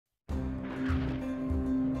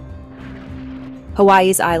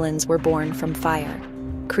Hawaii's islands were born from fire,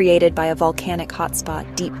 created by a volcanic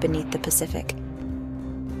hotspot deep beneath the Pacific.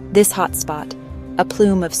 This hotspot, a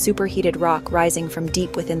plume of superheated rock rising from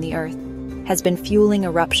deep within the Earth, has been fueling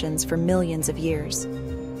eruptions for millions of years.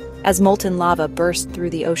 As molten lava burst through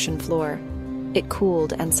the ocean floor, it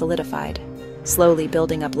cooled and solidified, slowly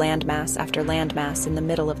building up landmass after landmass in the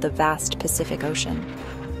middle of the vast Pacific Ocean.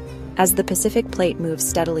 As the Pacific Plate moves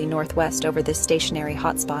steadily northwest over this stationary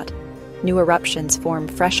hotspot, new eruptions form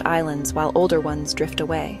fresh islands while older ones drift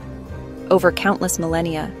away. Over countless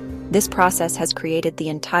millennia, this process has created the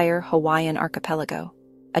entire Hawaiian archipelago,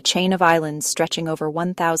 a chain of islands stretching over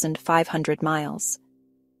 1,500 miles.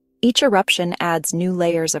 Each eruption adds new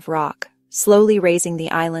layers of rock, slowly raising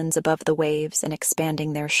the islands above the waves and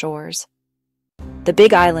expanding their shores. The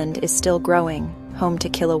Big Island is still growing, home to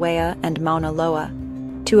Kilauea and Mauna Loa,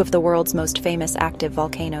 two of the world's most famous active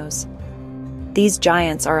volcanoes. These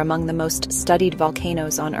giants are among the most studied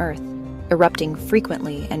volcanoes on Earth, erupting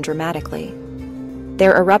frequently and dramatically.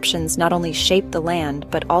 Their eruptions not only shape the land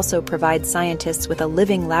but also provide scientists with a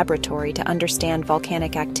living laboratory to understand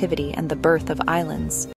volcanic activity and the birth of islands.